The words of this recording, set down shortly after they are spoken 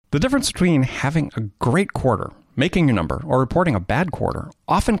The difference between having a great quarter, making your number, or reporting a bad quarter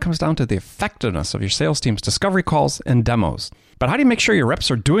often comes down to the effectiveness of your sales team's discovery calls and demos. But how do you make sure your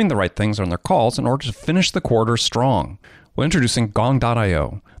reps are doing the right things on their calls in order to finish the quarter strong? Well, introducing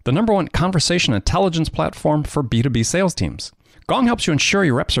Gong.io, the number one conversation intelligence platform for B2B sales teams. Gong helps you ensure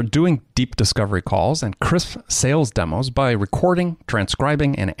your reps are doing deep discovery calls and crisp sales demos by recording,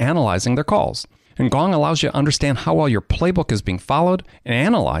 transcribing, and analyzing their calls. And Gong allows you to understand how well your playbook is being followed and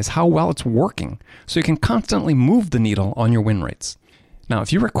analyze how well it's working so you can constantly move the needle on your win rates. Now,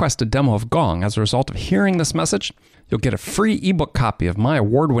 if you request a demo of Gong as a result of hearing this message, you'll get a free ebook copy of my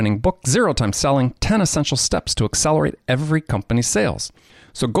award-winning book, Zero Time Selling, 10 Essential Steps to Accelerate Every Company's Sales.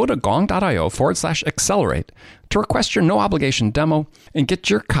 So go to gong.io/accelerate to request your no-obligation demo and get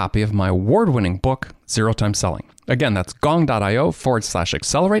your copy of my award-winning book, Zero Time Selling. Again, that's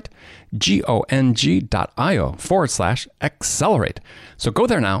gong.io/accelerate, gong.io/accelerate. So go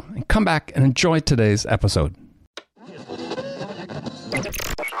there now and come back and enjoy today's episode.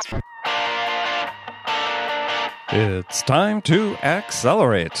 It's time to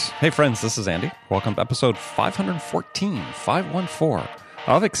accelerate. Hey friends, this is Andy. Welcome to episode 514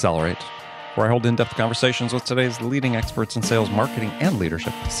 of Accelerate, where I hold in-depth conversations with today's leading experts in sales, marketing, and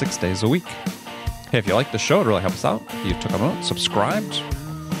leadership 6 days a week. Hey, if you like the show, it really helps out. If you took a moment, subscribed,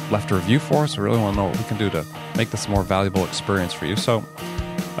 left a review for us, we really want to know what we can do to make this a more valuable experience for you. So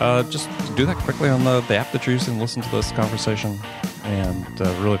just do that quickly on the app that you're using to listen to this conversation, and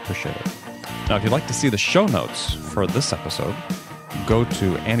really appreciate it. Now, if you'd like to see the show notes for this episode, go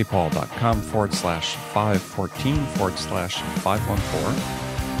to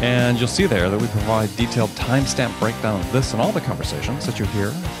andypaul.com/514/514, and you'll see there that we provide detailed timestamp breakdown of this and all the conversations that you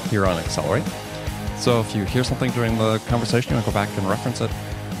hear here on Accelerate. So if you hear something during the conversation, you want to go back and reference it,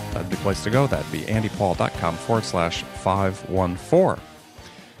 that'd be the place to go. That'd be andypaul.com/514.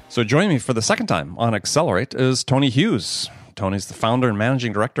 So joining me for the second time on Accelerate is Tony Hughes. Tony's the founder and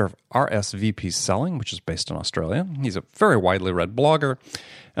managing director of RSVP Selling, which is based in Australia. He's a very widely read blogger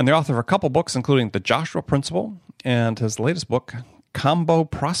and the author of a couple books, including The Joshua Principle and his latest book, Combo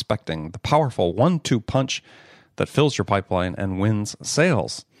Prospecting, the powerful 1-2 punch that fills your pipeline and wins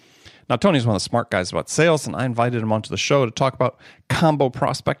sales. Now, Tony's one of the smart guys about sales, and I invited him onto the show to talk about combo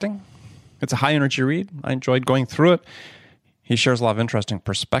prospecting. It's a high-energy read. I enjoyed going through it. He shares a lot of interesting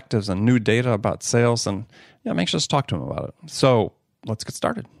perspectives and new data about sales, and I'm anxious to talk to him about it. So let's get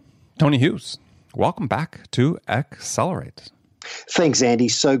started. Tony Hughes, welcome back to Accelerate. Thanks, Andy.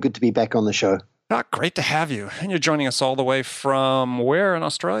 So good to be back on the show. Great to have you. And you're joining us all the way from where in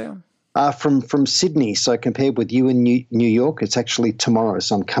Australia? From Sydney. So compared with you in New York, it's actually tomorrow.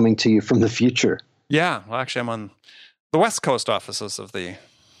 So I'm coming to you from the future. Yeah. Well, actually, I'm on the West Coast offices of the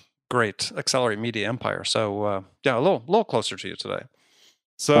great Accelerate Media empire. So, a little closer to you today.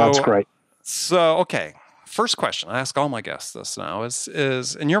 So that's great. So, okay. First question, I ask all my guests this now, is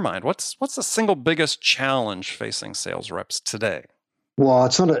in your mind, what's the single biggest challenge facing sales reps today? Well,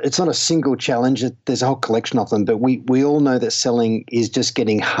 it's not a single challenge. There's a whole collection of them, but we all know that selling is just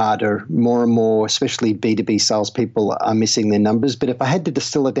getting harder. More and more, especially B2B salespeople are missing their numbers. But if I had to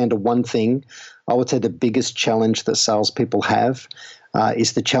distill it down to one thing, I would say the biggest challenge that salespeople have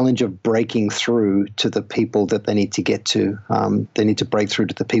is the challenge of breaking through to the people that they need to get to. They need to break through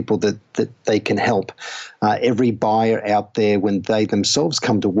to the people that they can help. Every buyer out there, when they themselves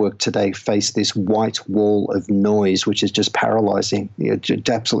come to work today, face this white wall of noise, which is just paralyzing, just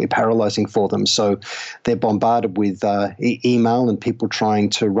absolutely paralyzing for them. So they're bombarded with email and people trying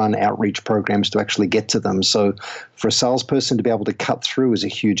to run outreach programs to actually get to them. So for a salesperson to be able to cut through is a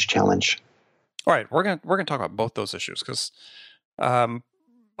huge challenge. All right, we're gonna talk about both those issues because I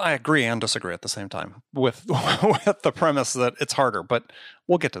agree and disagree at the same time with the premise that it's harder, but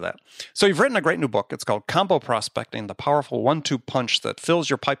we'll get to that. So you've written a great new book. It's called Combo Prospecting, the powerful 1-2 punch that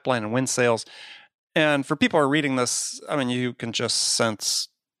fills your pipeline and wins sales. And for people who are reading this, I mean, you can just sense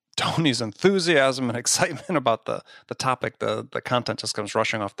Tony's enthusiasm and excitement about the topic. The content just comes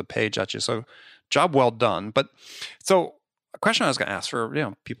rushing off the page at you. So job well done. But so a question I was going to ask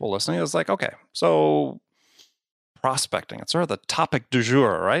for people listening is like, okay, so prospecting, it's sort of the topic du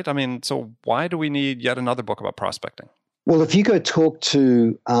jour, right? I mean, so why do we need yet another book about prospecting? Well, if you go talk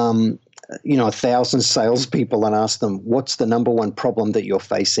to 1,000 salespeople and ask them what's the number one problem that you're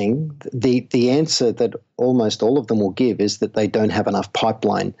facing, the answer that almost all of them will give is that they don't have enough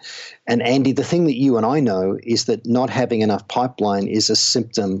pipeline. And Andy, the thing that you and I know is that not having enough pipeline is a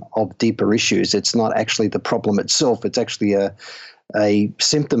symptom of deeper issues. It's not actually the problem itself. It's actually a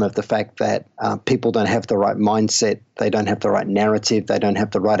symptom of the fact that people don't have the right mindset, they don't have the right narrative, they don't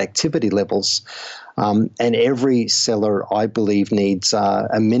have the right activity levels. And every seller, I believe, needs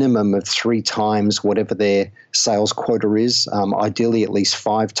a minimum of 3 times whatever their sales quota is, ideally at least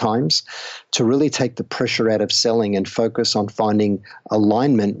 5 times, to really take the pressure out of selling and focus on finding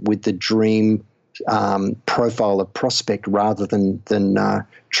alignment with the dream profile of prospect rather than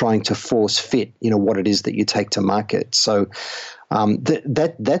trying to force fit, what it is that you take to market. So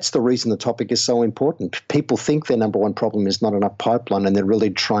that's the reason the topic is so important. People think their number one problem is not enough pipeline, and they're really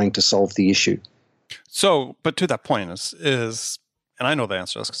trying to solve the issue. So, but to that point is, and I know the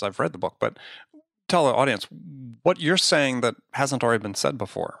answer to this because I've read the book, but tell the audience what you're saying that hasn't already been said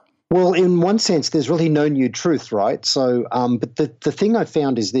before. Well, in one sense, there's really no new truth, right? So, but the thing I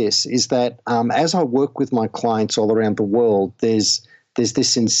found is that as I work with my clients all around the world, there's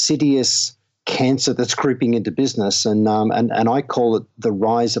this insidious cancer that's creeping into business, and I call it the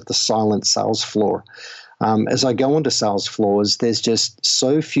rise of the silent sales floor. As I go onto sales floors, there's just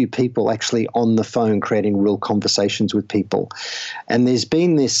so few people actually on the phone creating real conversations with people. And there's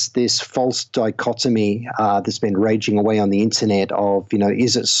been this false dichotomy that's been raging away on the internet of,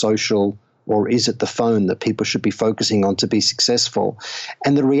 is it social or is it the phone that people should be focusing on to be successful?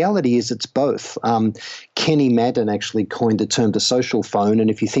 And the reality is it's both. Kenny Madden actually coined the term the social phone. And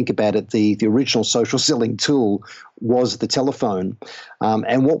if you think about it, the original social selling tool was the telephone.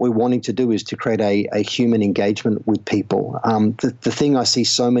 And what we're wanting to do is to create a human engagement with people. The thing I see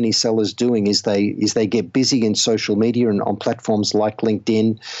so many sellers doing is they get busy in social media and on platforms like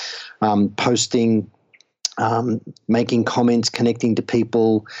LinkedIn, posting, making comments, connecting to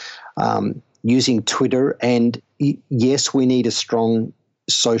people, using Twitter. And yes, we need a strong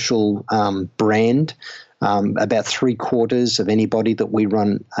social brand. About 3/4 of anybody that we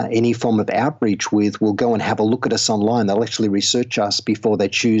run any form of outreach with will go and have a look at us online. They'll actually research us before they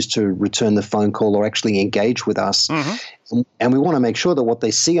choose to return the phone call or actually engage with us. Mm-hmm. And we want to make sure that what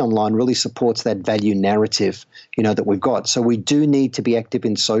they see online really supports that value narrative, that we've got. So we do need to be active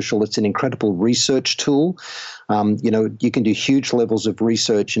in social. It's an incredible research tool. You can do huge levels of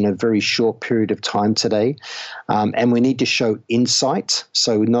research in a very short period of time today. And we need to show insight.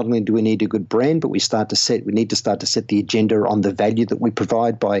 So not only do we need a good brand, but we need to start to set the agenda on the value that we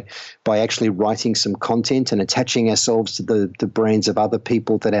provide by actually writing some content and attaching ourselves to the brands of other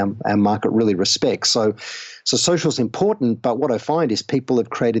people that our market really respects. So social is important, but what I find is people have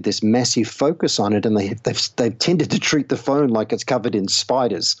created this massive focus on it, and they've tended to treat the phone like it's covered in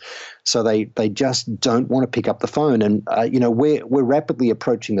spiders. So they just don't want to pick up the phone. And we're rapidly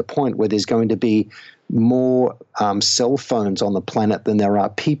approaching the point where there's going to be more cell phones on the planet than there are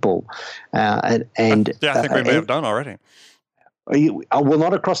people. I think we may have done already. Well,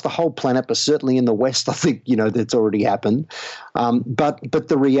 not across the whole planet, but certainly in the West, I think that's already happened. But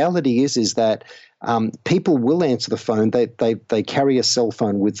the reality is that people will answer the phone. They carry a cell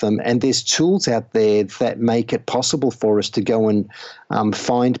phone with them, and there's tools out there that make it possible for us to go and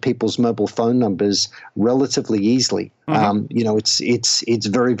find people's mobile phone numbers relatively easily. Mm-hmm. It's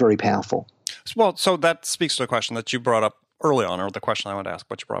very, very powerful. Well, so that speaks to a question that you brought up early on, or the question I want to ask,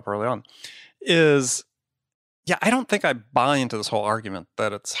 what you brought up early on, is, I don't think I buy into this whole argument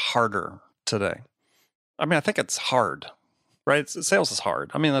that it's harder today. I mean, I think it's hard, right? Sales is hard.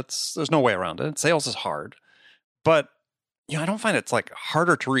 I mean, there's no way around it. Sales is hard. But, I don't find it's like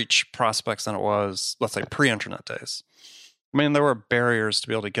harder to reach prospects than it was, let's say, pre-internet days. I mean, there were barriers to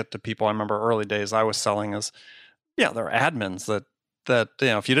be able to get to people. I remember early days I was selling as, there were admins that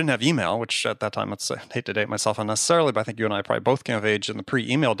if you didn't have email, which at that time, I hate to date myself unnecessarily, but I think you and I probably both came of age in the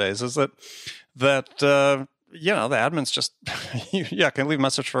pre-email days, is that the admins just, can leave a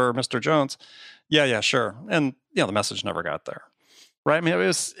message for Mr. Jones. Yeah, sure. And, the message never got there, right? I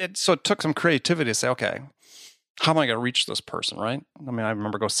mean, so it took some creativity to say, okay, how am I going to reach this person, right? I mean, I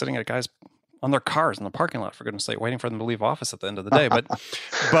remember sitting at guys on their cars in the parking lot, for goodness sake, waiting for them to leave office at the end of the day.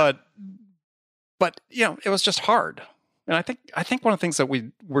 But it was just hard. And I think one of the things that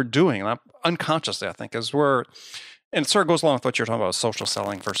we're doing, and unconsciously, I think, is and it sort of goes along with what you're talking about, social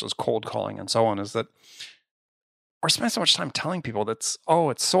selling versus cold calling and so on, is that we're spending so much time telling people it's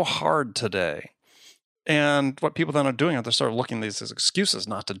so hard today. And what people then are doing is they're sort of looking at these as excuses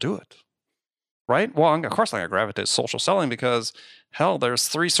not to do it. Right? Well, of course I'm going to gravitate to social selling because, hell, there's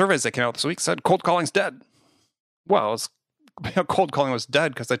 3 surveys that came out this week that said cold calling's dead. Well, cold calling was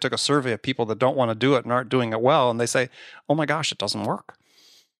dead because they took a survey of people that don't want to do it and aren't doing it well, and they say, oh my gosh, it doesn't work.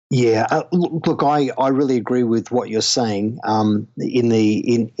 Yeah, look, I really agree with what you're saying.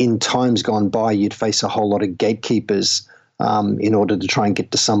 In times gone by, you'd face a whole lot of gatekeepers in order to try and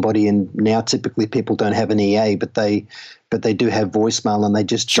get to somebody, and now typically people don't have an EA, but they do have voicemail, and they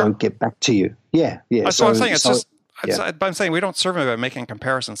just don't get back to you. Yeah. So I'm saying Yeah. But I'm saying we don't survey by making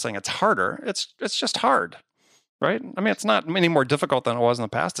comparisons saying it's harder. It's just hard, right? I mean, it's not any more difficult than it was in the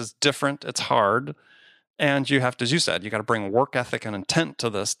past. It's different. It's hard. And you have to, as you said, you got to bring work ethic and intent to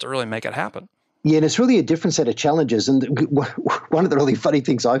this to really make it happen. Yeah, and it's really a different set of challenges. And one of the really funny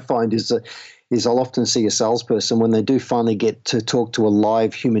things I find is I'll often see a salesperson when they do finally get to talk to a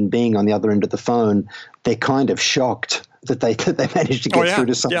live human being on the other end of the phone, they're kind of shocked that they managed to get through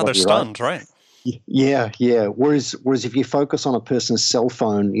to somebody. Yeah, they're stunned, right? Yeah. Whereas if you focus on a person's cell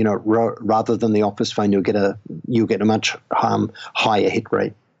phone, rather than the office phone, you'll get a much higher hit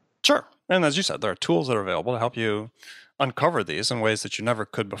rate. Sure, and as you said, there are tools that are available to help you uncover these in ways that you never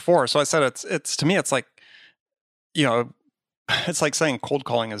could before. So I said it's to me it's like, it's like saying cold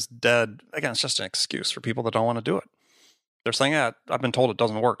calling is dead. Again, it's just an excuse for people that don't want to do it. They're saying, I've been told it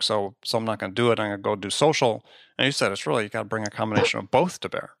doesn't work, so I'm not going to do it. I'm going to go do social. And you said it's really, you got to bring a combination of both to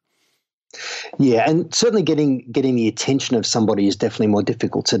bear. Yeah, and certainly getting the attention of somebody is definitely more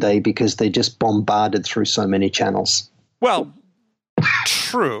difficult today because they're just bombarded through so many channels. Well,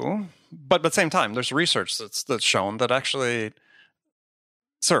 true. But at the same time, there's research that's shown that actually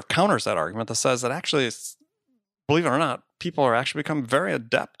sort of counters that argument that says that actually, believe it or not, people are actually become very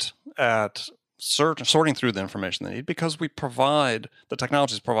adept at sorting through the information they need because the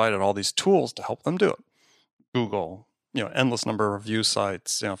technology's provided all these tools to help them do it. Google, endless number of review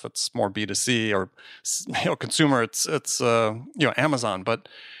sites, if it's more B2C or, consumer, it's Amazon, but,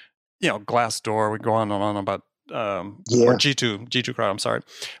 Glassdoor, we go on and on about, or G2 Crowd, I'm sorry.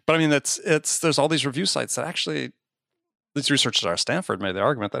 But I mean, there's all these review sites that actually, these researchers at Stanford made the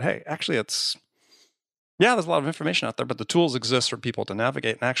argument that, hey, actually there's a lot of information out there, but the tools exist for people to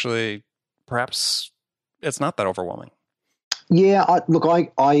navigate, and actually perhaps it's not that overwhelming. Yeah, I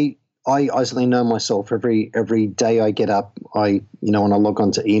certainly know myself. Every day I get up, when I log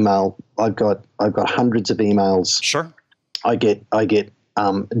on to email, I've got hundreds of emails. Sure. I get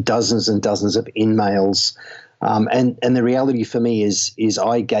dozens and dozens of in-mails. And the reality for me is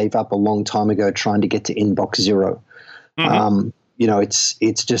I gave up a long time ago trying to get to inbox zero. Mm-hmm.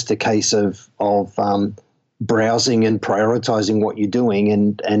 It's just a case of browsing and prioritizing what you're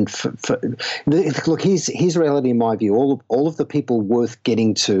doing. Look, here's the reality in my view. All of the people worth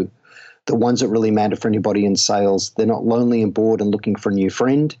getting to, the ones that really matter for anybody in sales, they're not lonely and bored and looking for a new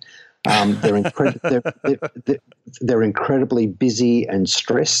friend. They're incredibly busy and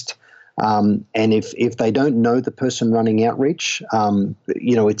stressed. And if they don't know the person running outreach,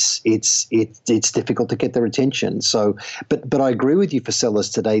 it's difficult to get their attention. So, but I agree with you for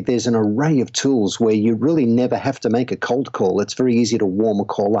sellers today. There's an array of tools where you really never have to make a cold call. It's very easy to warm a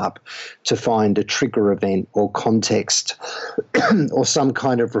call up, to find a trigger event or context or some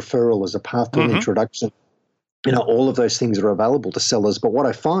kind of referral as a path to an introduction. All of those things are available to sellers. But what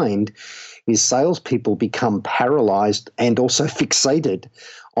I find is salespeople become paralyzed and also fixated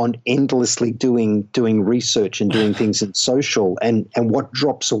on endlessly doing research and doing things in social. And what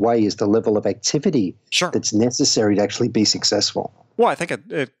drops away is the level of activity that's necessary to actually be successful. Well, I think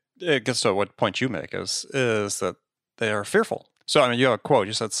it gets to what point you make is that they are fearful. So, I mean, you have a quote.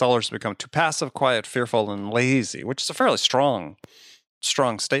 You said sellers become too passive, quiet, fearful, and lazy, which is a fairly strong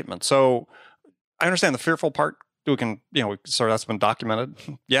statement. So I understand the fearful part. That's been documented.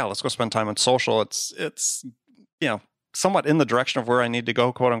 Yeah, let's go spend time on social. It's somewhat in the direction of where I need to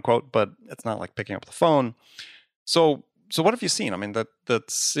go, quote unquote, but it's not like picking up the phone. So what have you seen? I mean,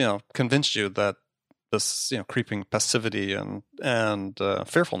 that's convinced you that this creeping passivity and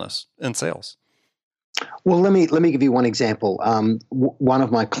fearfulness in sales. Well, let me give you one example. One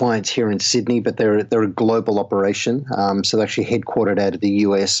of my clients here in Sydney, but they're a global operation, so they're actually headquartered out of the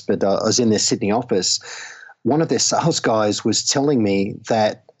US. But I was in their Sydney office. One of their sales guys was telling me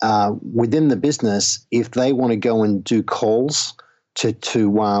that within the business, if they want to go and do calls to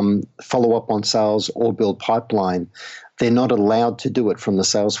follow up on sales or build pipeline, they're not allowed to do it from the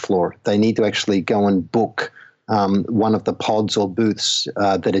sales floor. They need to actually go and book one of the pods or booths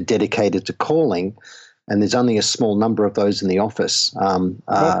that are dedicated to calling, and there's only a small number of those in the office.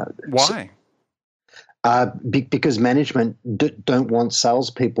 Why? Because management don't want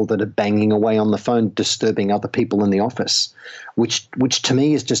salespeople that are banging away on the phone, disturbing other people in the office, which to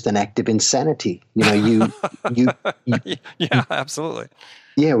me is just an act of insanity. Yeah, absolutely.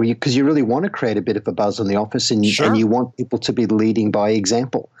 Yeah, because you really want to create a bit of a buzz in the office, and you want people to be leading by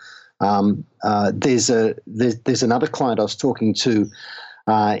example. There's another client I was talking to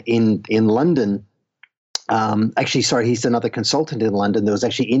in London. Actually, sorry, he's another consultant in London that was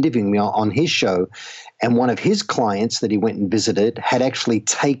actually interviewing me on his show. And one of his clients that he went and visited had actually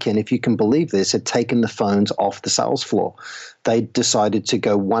taken, if you can believe this, had taken the phones off the sales floor. They decided to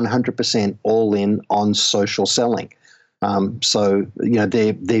go 100% all in on social selling. So,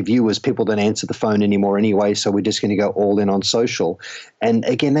 their view was people don't answer the phone anymore anyway, so we're just going to go all in on social. And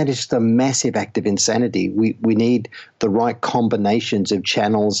again, that is just a massive act of insanity. We need the right combinations of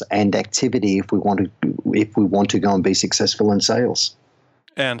channels and activity if we want to go and be successful in sales.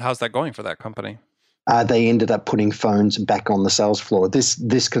 And how's that going for that company? They ended up putting phones back on the sales floor.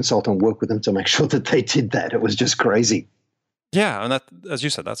 This consultant worked with them to make sure that they did that. It was just crazy. Yeah, and that, as you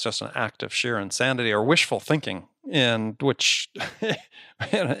said, that's just an act of sheer insanity or wishful thinking, in which,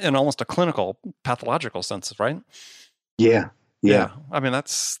 in almost a clinical, pathological sense, right? Yeah. I mean, that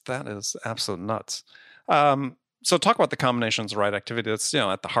is absolute nuts. So talk about the combinations of right activity. That's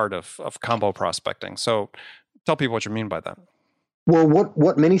at the heart of combo prospecting. So tell people what you mean by that. Well,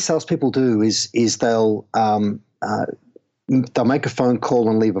 what many salespeople do is they'll make a phone call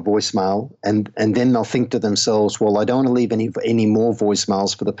and leave a voicemail, and then they'll think to themselves, well, I don't want to leave any more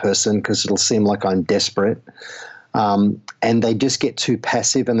voicemails for the person because it'll seem like I'm desperate. And they just get too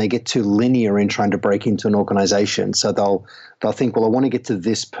passive and they get too linear in trying to break into an organization. So they'll think, well, I want to get to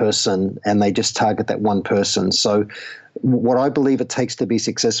this person, and they just target that one person. So what I believe it takes to be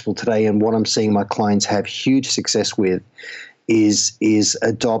successful today, and what I'm seeing my clients have huge success with, is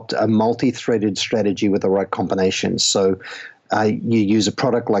adopt a multi-threaded strategy with the right combinations. So you use a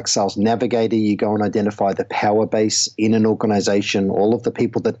product like Sales Navigator. You go and identify the power base in an organization, all of the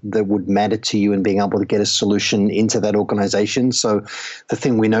people that would matter to you, and being able to get a solution into that organization. So the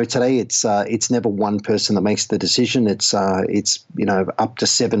thing we know today, it's never one person that makes the decision. It's up to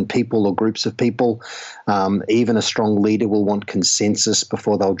 7 people or groups of people. Even a strong leader will want consensus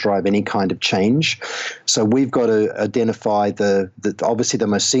before they'll drive any kind of change. So we've got to identify obviously the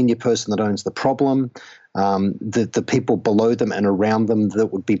most senior person that owns the problem, the people below them and around them that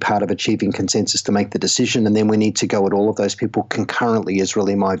would be part of achieving consensus to make the decision. And then we need to go at all of those people concurrently, is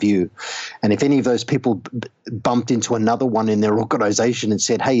really my view. And if any of those people bumped into another one in their organization and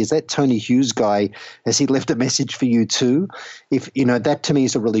said, hey, is that Tony Hughes guy, has he left a message for you too? If that to me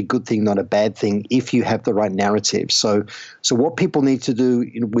is a really good thing, not a bad thing, if you have the right narrative. So what people need to do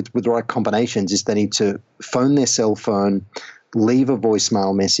with the right combinations is they need to phone their cell phone, leave a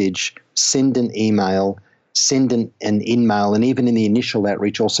voicemail message, send an email, send an in-mail, and even in the initial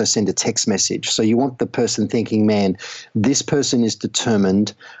outreach, also send a text message. So you want the person thinking, man, this person is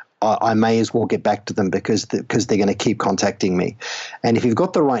determined. I may as well get back to them because they're going to keep contacting me. And if you've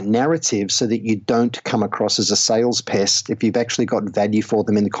got the right narrative so that you don't come across as a sales pest, if you've actually got value for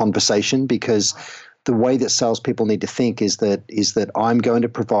them in the conversation, because the way that salespeople need to think is that I'm going to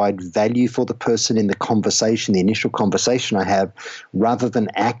provide value for the person in the conversation, the initial conversation I have, rather than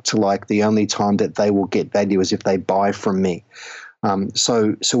act like the only time that they will get value is if they buy from me.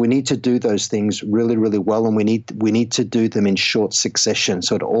 So we need to do those things really, really well, and we need to do them in short succession.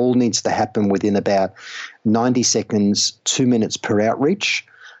 So it all needs to happen within about 90 seconds, 2 minutes per outreach.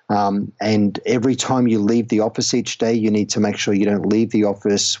 And every time you leave the office each day, you need to make sure you don't leave the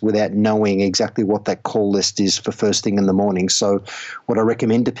office without knowing exactly what that call list is for first thing in the morning. So what I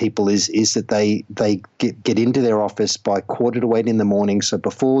recommend to people is that they get into their office by 7:45 in the morning. So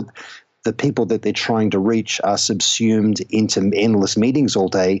before the people that they're trying to reach are subsumed into endless meetings all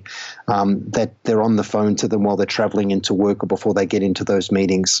day, that they're on the phone to them while they're traveling into work or before they get into those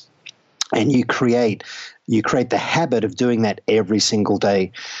meetings. And you create the habit of doing that every single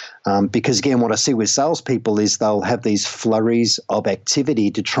day. Because again, what I see with salespeople is they'll have these flurries of activity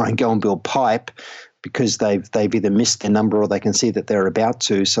to try and go and build pipe because they've either missed their number or they can see that they're about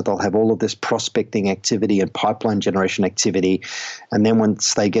to. So they'll have all of this prospecting activity and pipeline generation activity. And then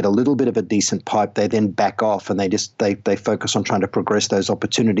once they get a little bit of a decent pipe, they then back off and they focus on trying to progress those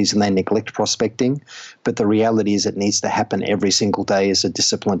opportunities and they neglect prospecting. But the reality is it needs to happen every single day as a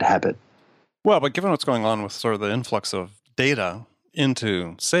disciplined habit. Well, but given what's going on with sort of the influx of data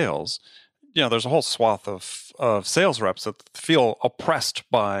into sales, there's a whole swath of sales reps that feel oppressed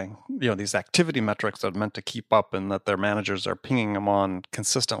by, these activity metrics that are meant to keep up and that their managers are pinging them on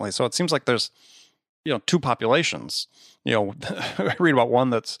consistently. So it seems like there's, two populations. I read about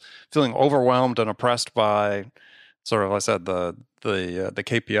one that's feeling overwhelmed and oppressed by sort of, like I said, the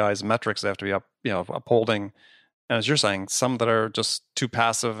KPIs, metrics they have to be upholding. And as you're saying, some that are just too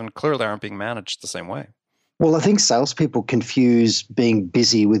passive and clearly aren't being managed the same way. Well, I think salespeople confuse being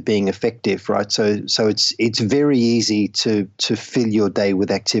busy with being effective, right? So it's very easy to fill your day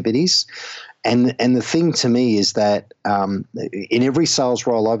with activities. And the thing to me is that in every sales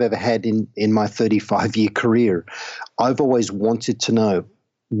role I've ever had in my 35-year career, I've always wanted to know,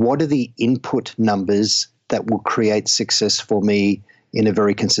 what are the input numbers that will create success for me in a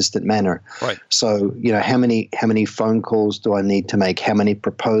very consistent manner. Right. So, how many phone calls do I need to make? How many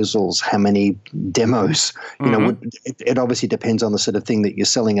proposals? How many demos? It obviously depends on the sort of thing that you're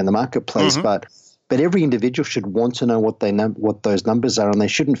selling in the marketplace, but every individual should want to know what those numbers are, and they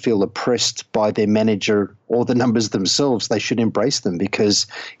shouldn't feel oppressed by their manager or the numbers themselves. They should embrace them because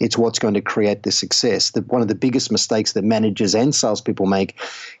it's what's going to create the success. One of the biggest mistakes that managers and salespeople make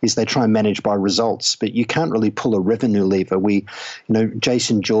is they try and manage by results, but you can't really pull a revenue lever.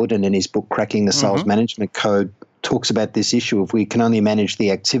 Jason Jordan in his book Cracking the Sales Management Code talks about this issue of we can only manage the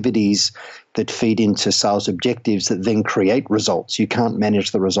activities that feed into sales objectives that then create results. You can't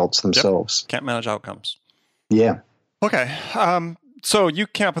manage the results themselves. Yep. Can't manage outcomes. Yeah. Okay. So you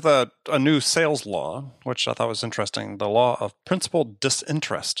came up with a new sales law, which I thought was interesting, the law of principal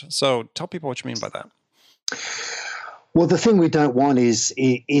disinterest. So tell people what you mean by that. Well, the thing we don't want is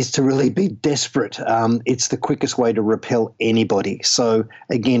to really be desperate. It's the quickest way to repel anybody. So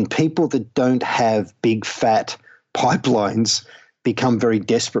again, people that don't have big fat pipelines become very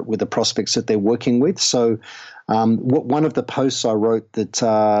desperate with the prospects that they're working with. So one of the posts I wrote that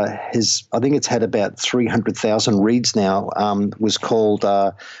I think it's had about 300,000 reads now, was called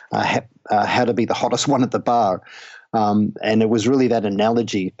How to Be the Hottest One at the Bar. And it was really that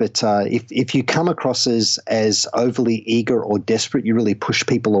analogy. But if you come across as overly eager or desperate, you really push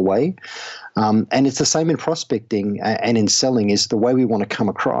people away. And it's the same in prospecting and in selling. Is the way we want to come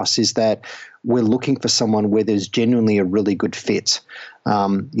across is that we're looking for someone where there's genuinely a really good fit,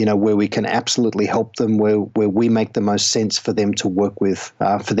 where we can absolutely help them, where we make the most sense for them to work with,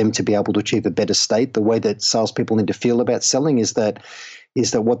 for them to be able to achieve a better state. The way that salespeople need to feel about selling is that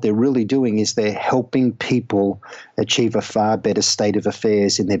what they're really doing is they're helping people achieve a far better state of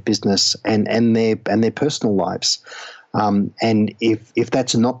affairs in their business and their personal lives. And if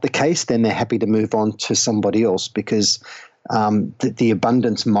that's not the case, then they're happy to move on to somebody else because the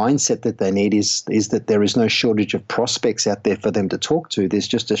abundance mindset that they need is that there is no shortage of prospects out there for them to talk to. There's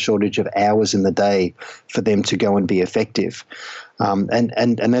just a shortage of hours in the day for them to go and be effective.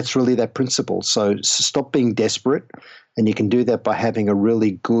 And that's really that principle. So stop being desperate. And you can do that by having a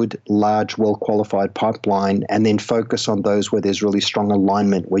really good, large, well-qualified pipeline and then focus on those where there's really strong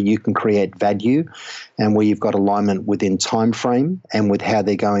alignment, where you can create value and where you've got alignment within time frame and with how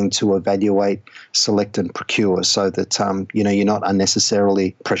they're going to evaluate, select, and procure so that, you're not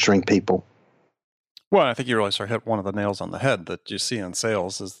unnecessarily pressuring people. Well, I think you really sort of hit one of the nails on the head that you see in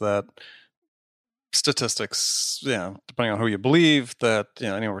sales is that statistics, depending on who you believe, that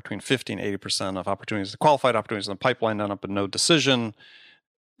anywhere between 50 and 80% of opportunities, qualified opportunities in the pipeline, end up in no decision.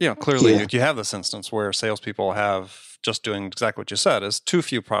 Clearly you have this instance where salespeople have just doing exactly what you said, is too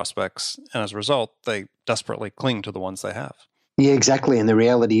few prospects, and as a result, they desperately cling to the ones they have. Yeah, exactly. And the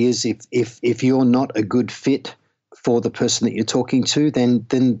reality is, if you're not a good fit for the person that you're talking to, then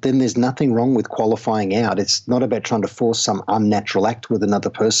there's nothing wrong with qualifying out. It's not about trying to force some unnatural act with another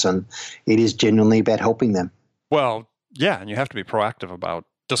person. It is genuinely about helping them. Well, yeah, and you have to be proactive about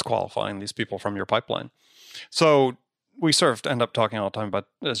disqualifying these people from your pipeline. So we sort of end up talking all the time about,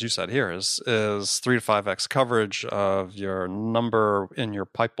 as you said here, is 3 to 5x coverage of your number in your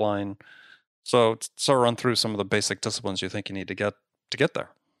pipeline. So run through some of the basic disciplines you think you need to get there.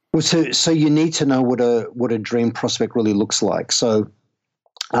 Well, so you need to know what a dream prospect really looks like. So,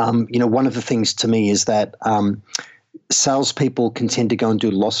 one of the things to me is that salespeople can tend to go and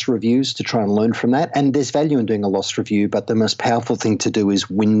do loss reviews to try and learn from that. And there's value in doing a loss review, but the most powerful thing to do is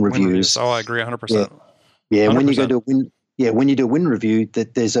win reviews. Oh, I agree 100%. Yeah, 100%. When you go to when you do a win review,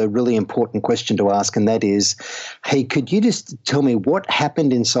 that there's a really important question to ask, and that is, hey, could you just tell me what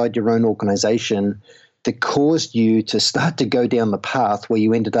happened inside your own organization that caused you to start to go down the path where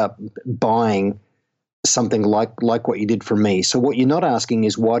you ended up buying something like what you did from me? So what you're not asking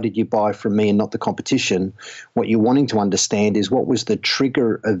is, why did you buy from me and not the competition? What you're wanting to understand is, what was the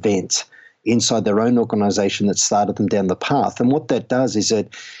trigger event inside their own organization that started them down the path? And what that does is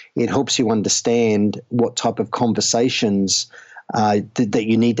it helps you understand what type of conversations that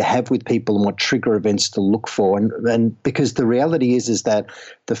you need to have with people and what trigger events to look for. And because the reality is that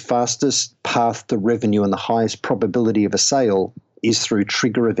the fastest path to revenue and the highest probability of a sale is through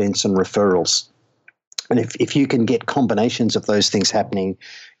trigger events and referrals. And if you can get combinations of those things happening,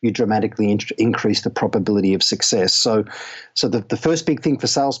 you dramatically increase the probability of success. So the first big thing for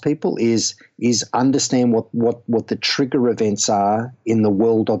salespeople is understand what the trigger events are in the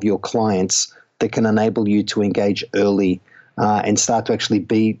world of your clients that can enable you to engage early and start to actually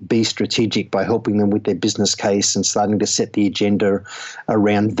be strategic by helping them with their business case and starting to set the agenda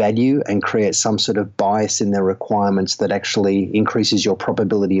around value and create some sort of bias in their requirements that actually increases your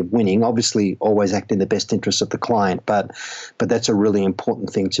probability of winning. Obviously, always act in the best interest of the client, but that's a really important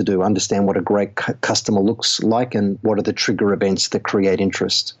thing to do. Understand what a great customer looks like and what are the trigger events that create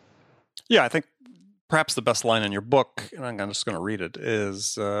interest. Yeah, I think perhaps the best line in your book, and I'm just going to read it,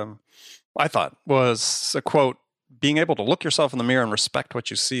 is I thought was a quote: "Being able to look yourself in the mirror and respect what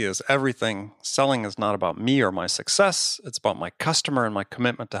you see is everything. Selling is not about me or my success. It's about my customer and my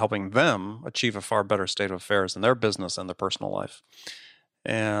commitment to helping them achieve a far better state of affairs in their business and their personal life."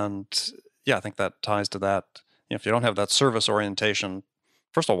 And yeah, I think that ties to that. If you don't have that service orientation,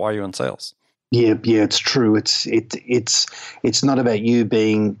 first of all, why are you in sales? Yeah, it's true. It's not about you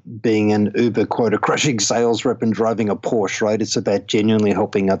being an uber quota crushing sales rep and driving a Porsche, right? It's about genuinely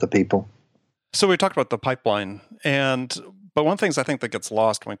helping other people. So we talked about the pipeline, but one of the things I think that gets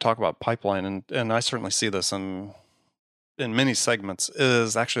lost when we talk about pipeline, and I certainly see this in many segments,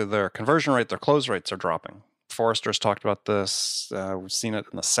 is actually their conversion rate, their close rates are dropping. Forrester's talked about this. We've seen it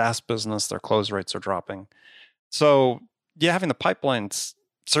in the SaaS business. Their close rates are dropping. So yeah, having the pipelines,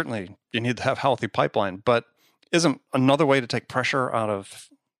 certainly you need to have healthy pipeline, but isn't another way to take pressure out of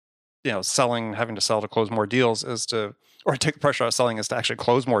selling, having to sell to close more deals or take the pressure out of selling is to actually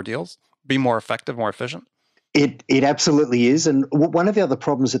close more deals? Be more effective, more efficient? It absolutely is. And one of the other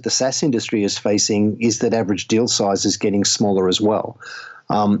problems that the SaaS industry is facing is that average deal size is getting smaller as well.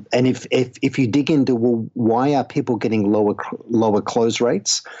 And if you dig into, well, why are people getting lower close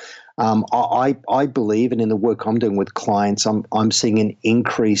rates? I believe, and in the work I'm doing with clients, I'm seeing an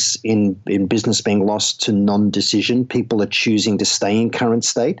increase in business being lost to non-decision. People are choosing to stay in current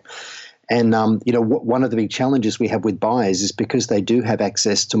state. And, one of the big challenges we have with buyers is because they do have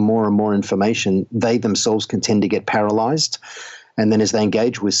access to more and more information, they themselves can tend to get paralyzed. And then as they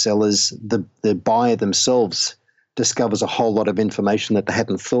engage with sellers, the buyer themselves discovers a whole lot of information that they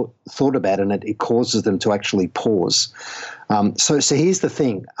hadn't thought about, and it causes them to actually pause. So here's the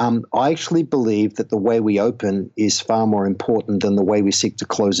thing. I actually believe that the way we open is far more important than the way we seek to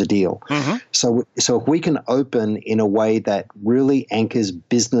close a deal. Mm-hmm. So if we can open in a way that really anchors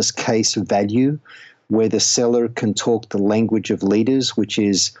business case value, where the seller can talk the language of leaders, which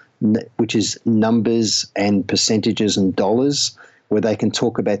is numbers and percentages and dollars, where they can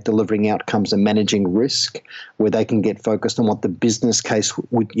talk about delivering outcomes and managing risk, where they can get focused on what the business case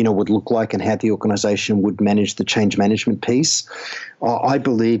would look like and how the organization would manage the change management piece. I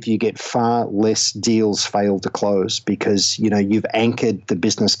believe you get far less deals fail to close because, you've anchored the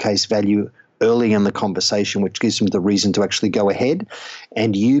business case value early in the conversation, which gives them the reason to actually go ahead,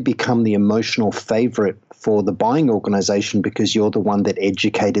 and you become the emotional favorite for the buying organization because you're the one that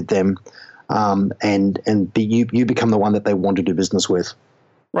educated them. You become the one that they want to do business with.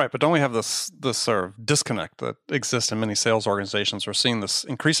 Right, but don't we have this sort of disconnect that exists in many sales organizations? We're seeing this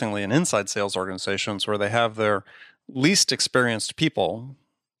increasingly in inside sales organizations where they have their least experienced people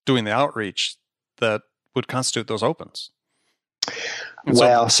doing the outreach that would constitute those opens. And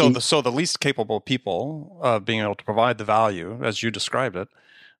so the least capable people being able to provide the value, as you described it,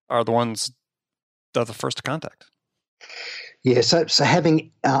 are the ones that are the first to contact. Yeah, so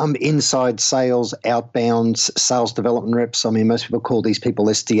having inside sales, outbound sales development reps, most people call these people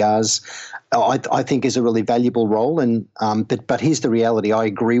SDRs, I think is a really valuable role. And but here's the reality. I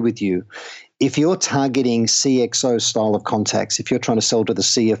agree with you. If you're targeting CXO style of contacts, if you're trying to sell to the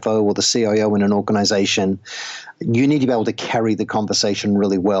CFO or the CIO in an organization, you need to be able to carry the conversation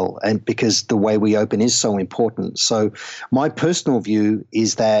really well, and because the way we open is so important. So my personal view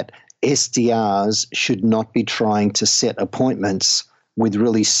is that SDRs should not be trying to set appointments with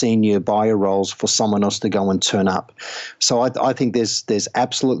really senior buyer roles for someone else to go and turn up. So I think there's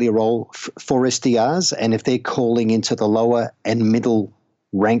absolutely a role for SDRs, and if they're calling into the lower and middle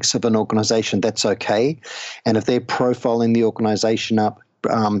ranks of an organization, that's okay. And if they're profiling the organization up,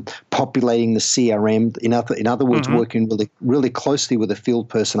 populating the CRM, in other words, mm-hmm. working really, really closely with a field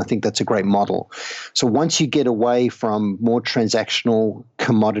person, I think that's a great model. So once you get away from more transactional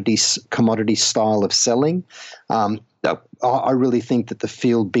commodity style of selling, I really think that the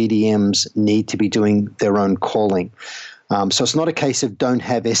field BDMs need to be doing their own calling. So it's not a case of don't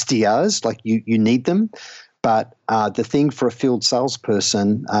have SDRs, like you need them. But the thing for a field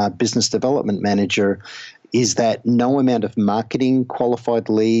salesperson, business development manager, is that no amount of marketing qualified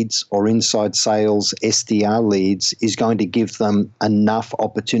leads or inside sales SDR leads is going to give them enough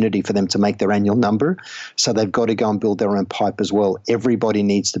opportunity for them to make their annual number. So they've got to go and build their own pipe as well. Everybody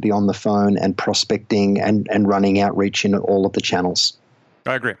needs to be on the phone and prospecting and running outreach in all of the channels.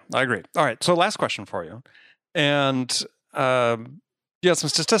 I agree. All right. So last question for you. And you had some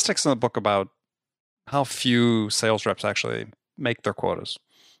statistics in the book about how few sales reps actually make their quotas.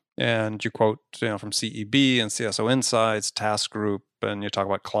 And you quote, from CEB and CSO Insights, Task Group, and you talk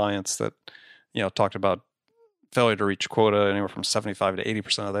about clients that, talked about failure to reach quota anywhere from 75 to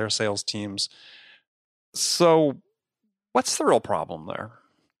 80% of their sales teams. So what's the real problem there?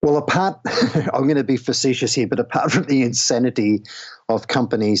 Well, I'm going to be facetious here, but apart from the insanity of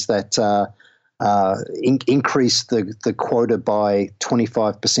companies that increase the quota by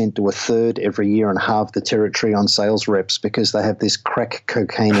 25% to a third every year and halve the territory on sales reps because they have this crack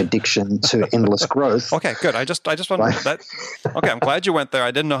cocaine addiction to endless growth. Okay, good. I just wanted that. Okay, I'm glad you went there.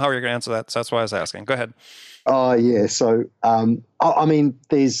 I didn't know how you were going to answer that, so that's why I was asking. Go ahead. Oh yeah. So I mean,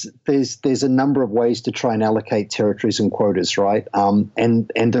 there's a number of ways to try and allocate territories and quotas, right?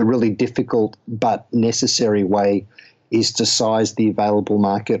 And a really difficult but necessary way is to size the available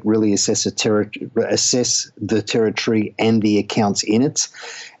market, really assess the territory and the accounts in it,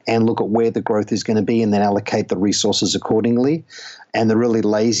 and look at where the growth is going to be, and then allocate the resources accordingly. And the really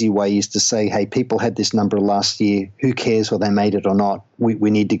lazy way is to say, hey, people had this number last year. Who cares whether they made it or not? We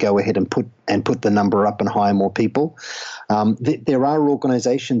need to go ahead and put the number up and hire more people. There are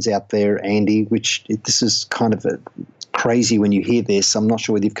organizations out there, Andy, which this is kind of crazy when you hear this. I'm not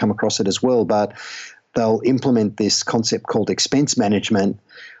sure whether you've come across it as well, but they'll implement this concept called expense management,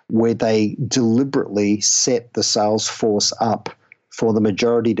 where they deliberately set the sales force up for the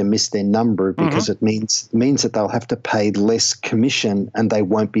majority to miss their number because it means that they'll have to pay less commission and they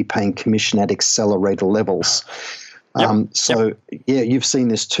won't be paying commission at accelerator levels. You've seen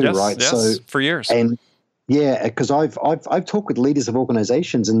this too, yes, right? Yes, so for years. And yeah, because I've talked with leaders of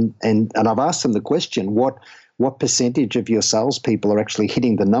organizations and I've asked them the question, what percentage of your salespeople are actually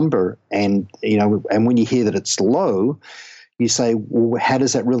hitting the number? And and when you hear that it's low, you say, well, how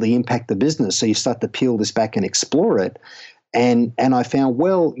does that really impact the business? So you start to peel this back and explore it. And I found,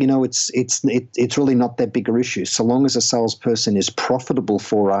 well, it's really not that big an issue. So long as a salesperson is profitable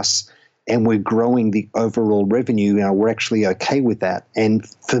for us and we're growing the overall revenue, we're actually okay with that. And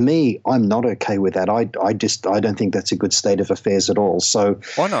for me, I'm not okay with that. I don't think that's a good state of affairs at all. So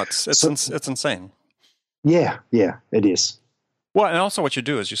why not? It's insane. Yeah, it is. Well, and also what you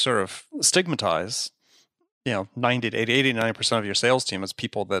do is you sort of stigmatize, 90 to 80, 90% of your sales team as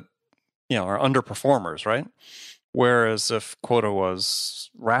people that, are underperformers, right? Whereas if quota was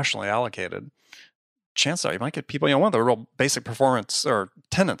rationally allocated, chances are you might get people, one of the real basic performance or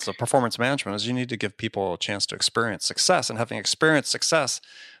tenets of performance management is you need to give people a chance to experience success. And having experienced success,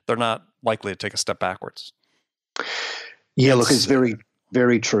 they're not likely to take a step backwards. Yeah, look, it's very,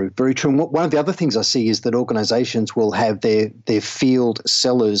 very true. Very true. And one of the other things I see is that organizations will have their field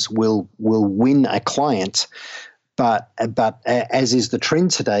sellers will win a client, but as is the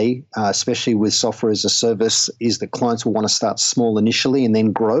trend today, especially with software as a service, is that clients will want to start small initially and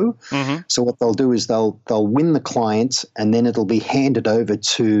then grow. Mm-hmm. So what they'll do is they'll win the client and then it'll be handed over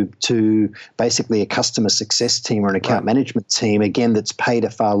to basically a customer success team or an account management team, again, that's paid a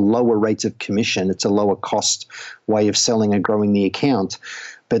far lower rate of commission. It's a lower cost way of selling and growing the account.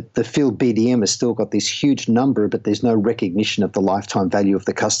 But the field BDM has still got this huge number, but there's no recognition of the lifetime value of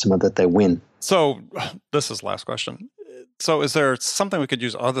the customer that they win. So this is the last question. So is there something we could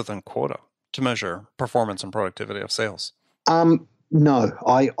use other than quota to measure performance and productivity of sales? No,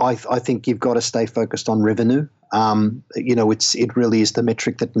 I think you've got to stay focused on revenue. It really is the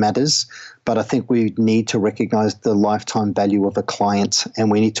metric that matters. But I think we need to recognize the lifetime value of a client,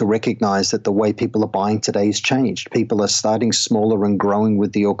 and we need to recognize that the way people are buying today has changed. People are starting smaller and growing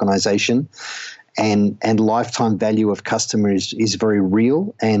with the organization, and lifetime value of customers is very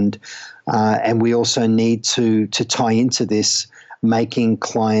real. And we also need to tie into this, making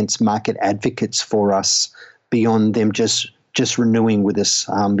clients market advocates for us beyond them just renewing with us,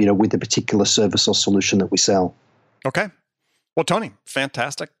 with a particular service or solution that we sell. Okay. Well, Tony,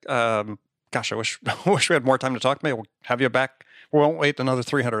 fantastic. Gosh, I wish we had more time to talk. Maybe we'll have you back. We won't wait another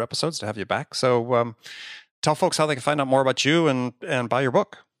 300 episodes to have you back. So tell folks how they can find out more about you and buy your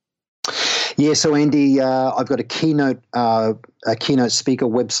book. Yeah, so Andy, I've got a keynote speaker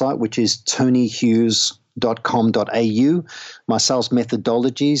website, which is tonyhughes.com.au. My sales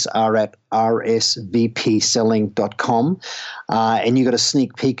methodologies are at rsvpselling.com. And you got a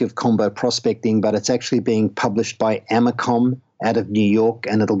sneak peek of combo prospecting, but it's actually being published by Amacom out of New York,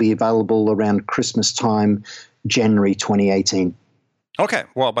 and it'll be available around Christmas time, January 2018. Okay.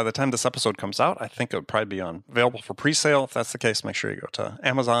 Well, by the time this episode comes out, I think it would probably be available for pre-sale. If that's the case, make sure you go to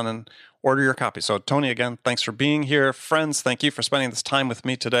Amazon and order your copy. So Tony, again, thanks for being here. Friends, thank you for spending this time with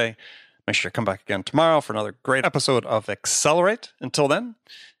me today. Make sure you come back again tomorrow for another great episode of Accelerate. Until then,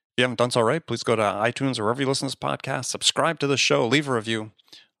 if you haven't done so already, please go to iTunes or wherever you listen to this podcast, subscribe to the show, leave a review.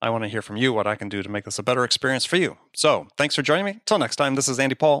 I want to hear from you what I can do to make this a better experience for you. So thanks for joining me. Till next time, this is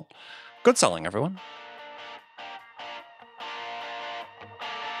Andy Paul. Good selling, everyone.